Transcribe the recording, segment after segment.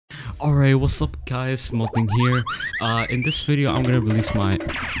Alright, what's up guys, Smelting here. In this video I'm gonna release my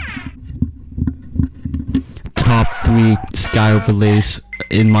top 3 sky overlays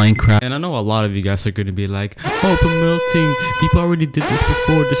in Minecraft. And I know a lot of you guys are gonna be like, oh, but Melting, people already did this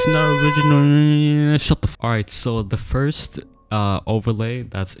before, this is not original. Shut the f. Alright, so the first overlay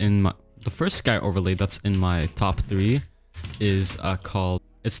that's in my sky overlay that's in my top 3 is called,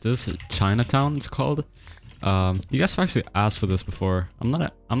 it's this Chinatown, it's called. You guys have actually asked for this before. I'm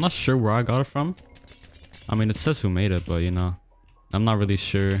not sure where I got it from. I mean, it says who made it, but you know, I'm not really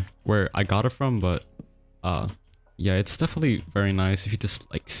sure where I got it from, but yeah, it's definitely very nice. If you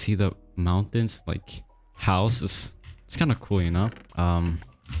just like see the mountains, like house, it's kind of cool, you know.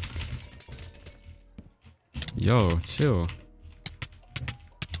 Yo, chill.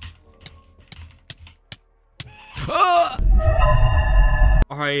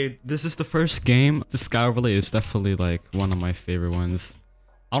 Alright, this is the first game. The sky overlay is definitely like one of my favorite ones.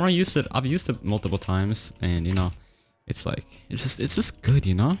 I don't use it. I've used it multiple times, and you know, it's like it's just good,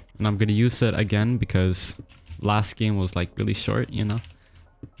 you know. And I'm gonna use it again because last game was like really short, you know.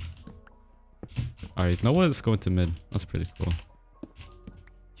 Alright, no one's going to mid. That's pretty cool.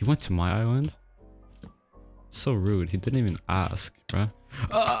 He went to my island. So rude. He didn't even ask, bruh.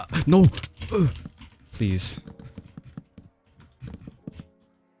 No. Please.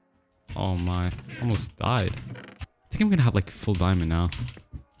 Oh my, almost died. I think I'm gonna have like full diamond now.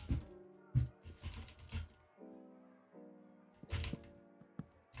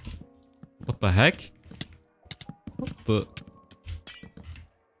 What the heck? What the?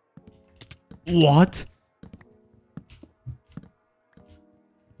 What?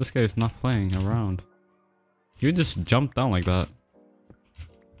 This guy is not playing around. He just jumped down like that.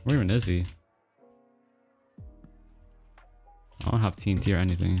 Where even is he? I don't have TNT or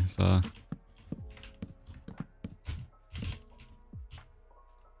anything, so...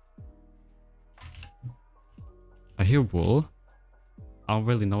 I hear wool. I don't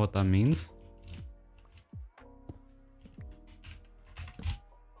really know what that means.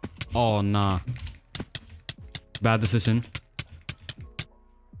 Oh, nah. Bad decision.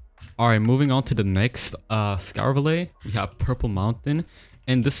 Alright, moving on to the next sky overlay. We have Purple Mountain.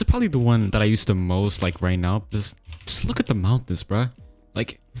 And this is probably the one that I use the most, like right now. Just look at the mountains, bruh.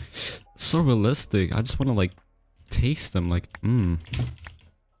 Like, so realistic. I just want to like taste them. Like,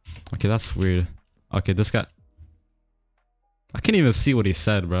 Okay, that's weird. Okay, this guy. I can't even see what he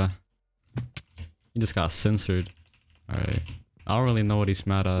said, bruh. He just got censored. Alright. I don't really know what he's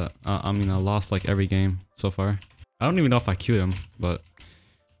mad at. I mean, I lost like every game so far. I don't even know if I queued him, but...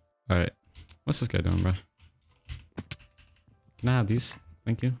 Alright. What's this guy doing, bruh? Can I have these?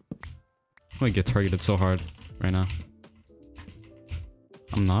 Thank you. I'm gonna get targeted so hard right now.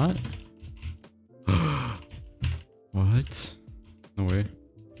 I'm not? What? No way.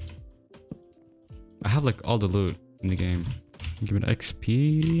 I have like all the loot in the game. Give it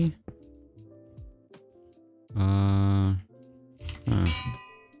XP.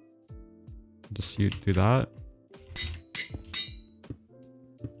 Just you do that.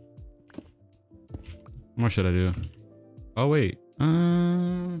 What should I do? Oh wait.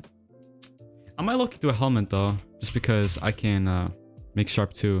 I might look into a helmet though, just because I can make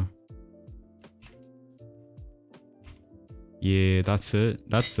sharp too. Yeah, that's it.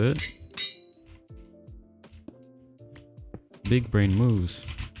 That's it. Big brain moves.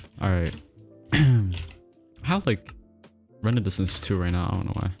 Alright. I have like render distance 2 right now. I don't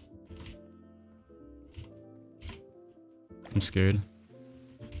know why. I'm scared.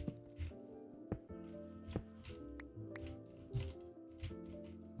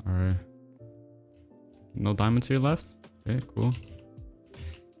 Alright. No diamonds here left? Okay, cool.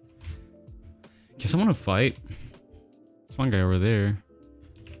 Can someone fight? There's one guy over there.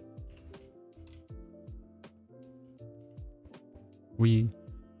 Why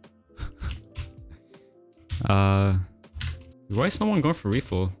is no one going for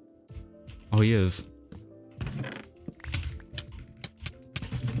refill? Oh, he is.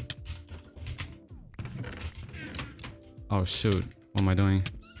 Oh shoot, what am I doing?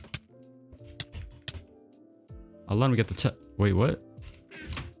 I'll let him get the check. Wait, what?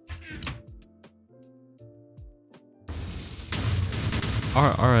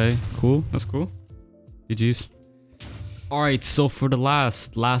 Alright, cool. That's cool. GG's. Alright, so for the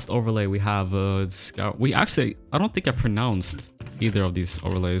last overlay, we have Scout. I don't think I pronounced either of these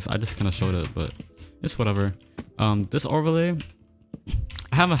overlays. I just kind of showed it, but it's whatever. This overlay,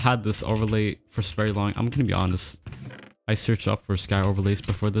 I haven't had this overlay for very long. I'm gonna be honest. I searched up for sky overlays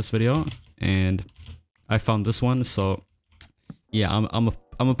before this video, and I found this one. So yeah, I'm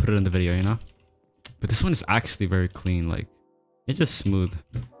gonna put it in the video, you know. But this one is actually very clean. Like, it's just smooth.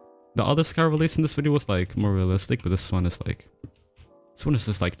 The other Sky release in this video was like more realistic, but this one is like,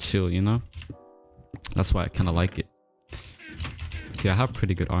 just like chill, you know? That's why I kind of like it. Okay, I have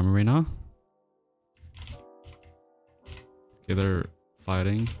pretty good armor right now. Okay, they're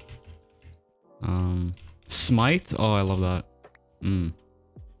fighting. Smite? Oh, I love that.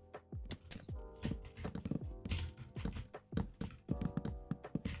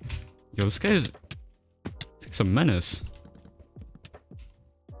 Yo, this guy is... It's a menace.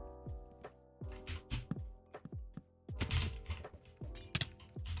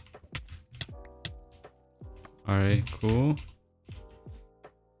 Alright, cool.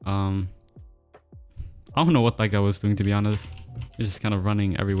 I don't know what that guy was doing, to be honest. He's just kind of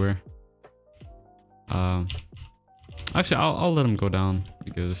running everywhere. Actually, I'll let him go down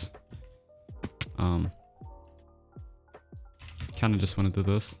because kind of just want to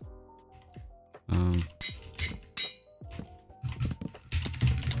do this.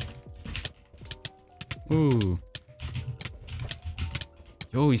 Ooh.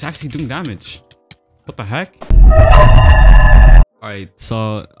 Yo, he's actually doing damage. What the heck? Alright,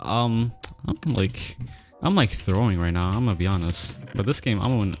 so I'm like throwing right now, I'm gonna be honest. But this game,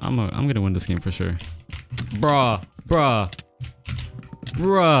 I'm gonna win this game for sure. Bruh.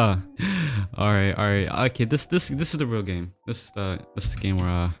 Alright. Okay, this is the real game. This is the game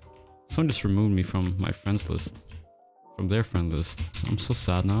where someone just removed me from my friends list. From their friend list. I'm so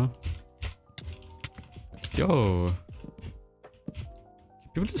sad now. Yo.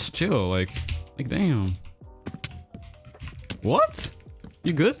 People just chill, like damn. What?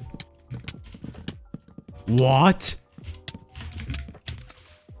 You good? What?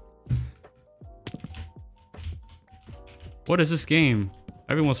 What is this game?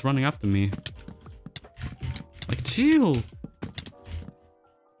 Everyone's running after me. Like, chill.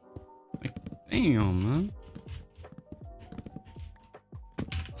 Like, damn, man.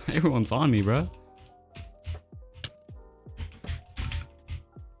 Everyone's on me, bro.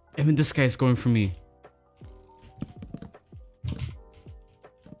 Even this guy's going for me.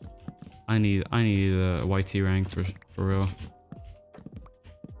 I need a YT rank for real.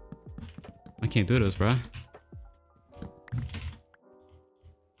 I can't do this, bruh.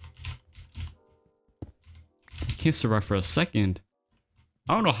 I can't survive for a second.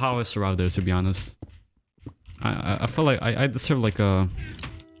 I don't know how I survived there, to be honest. I feel like I deserve like a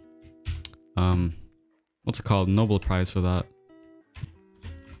what's it called? Nobel Prize for that.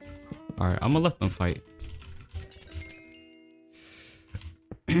 Alright, I'm gonna let them fight.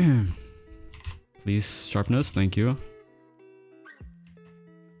 Please, sharpness, thank you.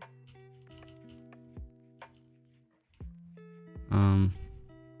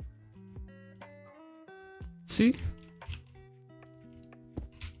 See?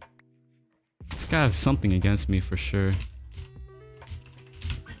 This guy has something against me for sure.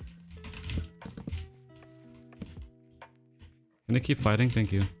 Can they keep fighting?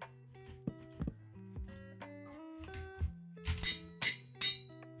 Thank you.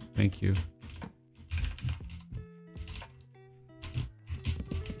 Thank you.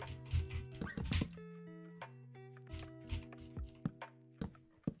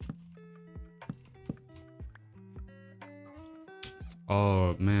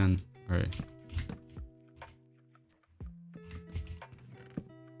 Oh man, all right.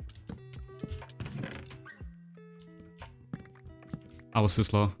 I was too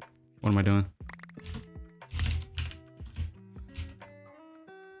slow. What am I doing?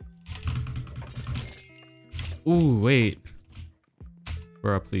 Ooh, wait.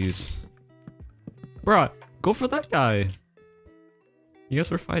 Bruh, please. Bruh, go for that guy. You guys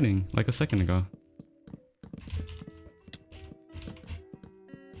were fighting like a second ago.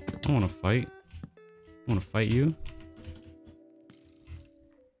 I don't want to fight. I want to fight you.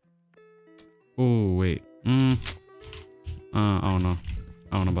 Ooh, wait. I don't know.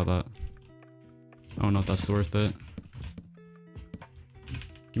 I don't know about that. I don't know if that's worth it.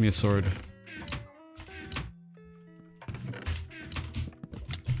 Give me a sword.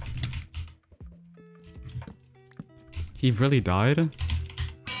 He really died?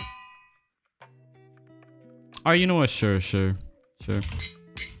 Alright, you know what? Sure. I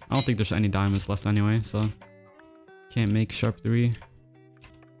don't think there's any diamonds left anyway, so can't make sharp 3.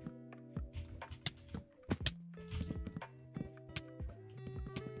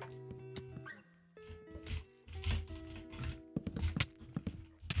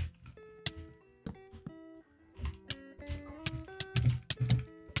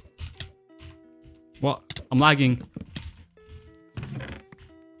 What? I'm lagging.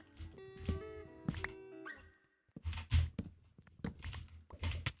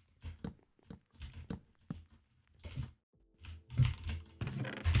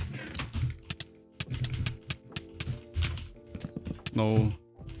 No.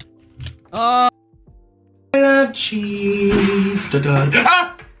 I love cheese. Da -da. Ah!